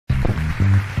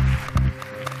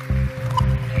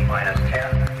T-minus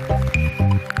 10,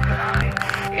 9,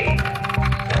 8,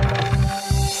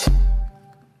 7.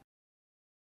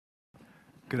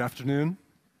 Good afternoon.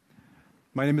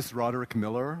 My name is Roderick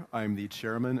Miller. I'm the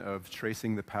chairman of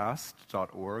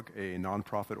TracingThePast.org, a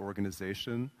nonprofit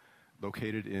organization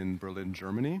located in Berlin,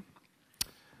 Germany.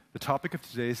 The topic of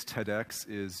today's TEDx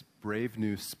is Brave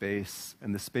New Space,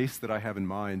 and the space that I have in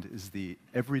mind is the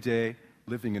everyday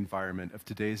living environment of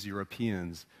today's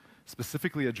Europeans,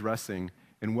 specifically addressing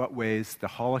in what ways the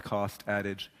Holocaust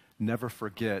adage, never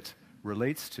forget,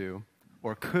 relates to,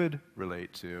 or could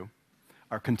relate to,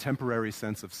 our contemporary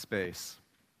sense of space.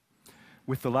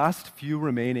 With the last few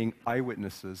remaining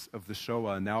eyewitnesses of the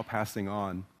Shoah now passing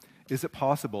on, is it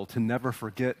possible to never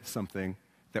forget something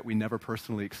that we never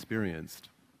personally experienced?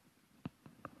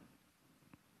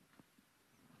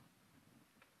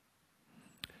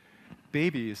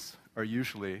 Babies are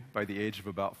usually, by the age of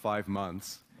about 5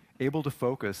 months, able to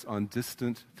focus on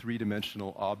distant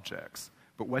three-dimensional objects.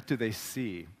 But what do they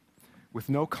see? With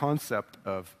no concept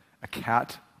of a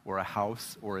cat or a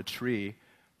house or a tree,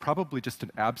 probably just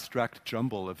an abstract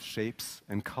jumble of shapes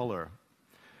and color.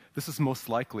 This is most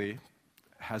likely,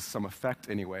 has some effect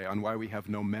anyway, on why we have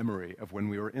no memory of when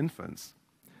we were infants.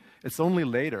 It's only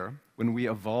later, when we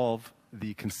evolve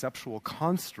the conceptual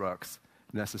constructs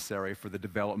necessary for the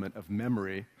development of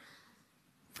memory.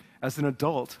 As an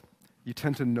adult, you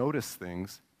tend to notice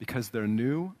things because they're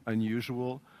new,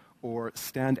 unusual, or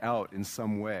stand out in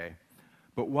some way.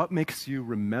 But what makes you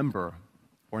remember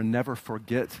or never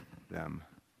forget them?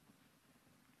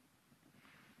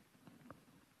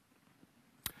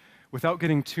 Without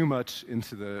getting too much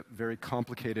into the very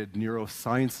complicated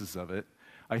neurosciences of it,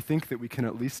 I think that we can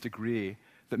at least agree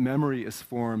that memory is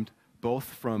formed both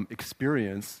from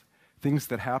experience, things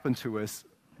that happen to us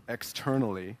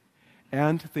externally,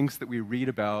 and things that we read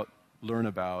about, learn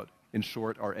about, in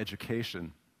short, our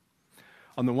education.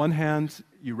 On the one hand,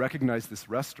 you recognize this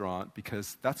restaurant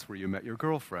because that's where you met your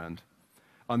girlfriend.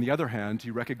 On the other hand,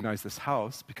 you recognize this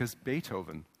house because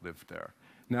Beethoven lived there.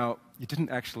 Now, you didn't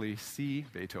actually see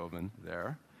Beethoven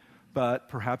there, but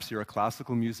perhaps you're a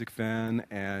classical music fan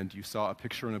and you saw a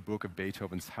picture in a book of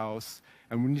Beethoven's house,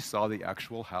 and when you saw the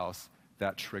actual house,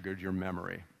 that triggered your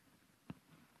memory.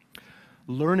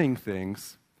 Learning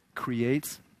things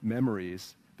creates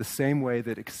memories the same way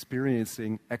that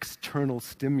experiencing external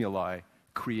stimuli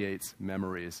creates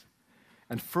memories.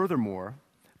 And furthermore,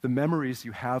 the memories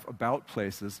you have about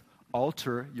places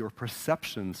alter your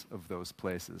perceptions of those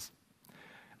places.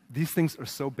 These things are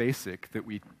so basic that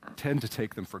we tend to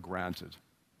take them for granted.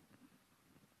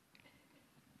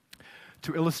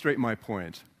 To illustrate my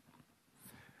point,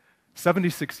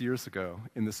 76 years ago,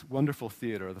 in this wonderful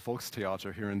theater, the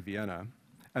Volkstheater here in Vienna,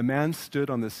 a man stood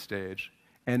on this stage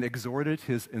and exhorted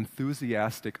his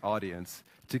enthusiastic audience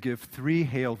to give 3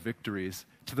 Hail victories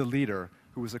to the leader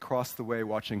who was across the way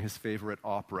watching his favorite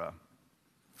opera.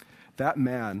 That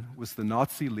man was the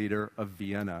Nazi leader of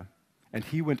Vienna, and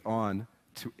he went on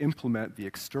to implement the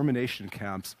extermination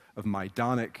camps of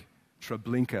Majdanek,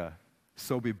 Treblinka,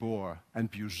 Sobibor,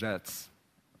 and Bujets.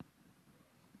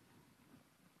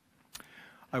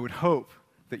 I would hope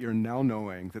that you're now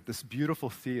knowing that this beautiful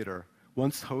theater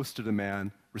once hosted a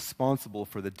man responsible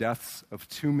for the deaths of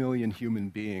 2 million human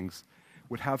beings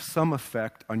would have some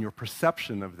effect on your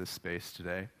perception of this space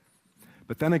today.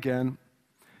 But then again,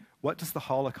 what does the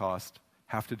Holocaust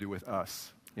have to do with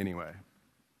us anyway?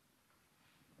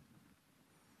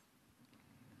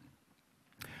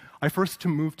 I first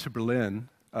moved to Berlin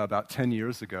about 10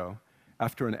 years ago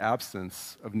after an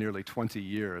absence of nearly 20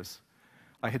 years.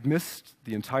 I had missed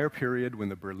the entire period when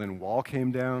the Berlin Wall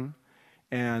came down,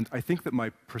 and I think that my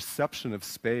perception of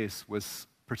space was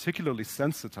particularly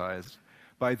sensitized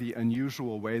by the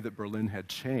unusual way that Berlin had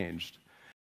changed.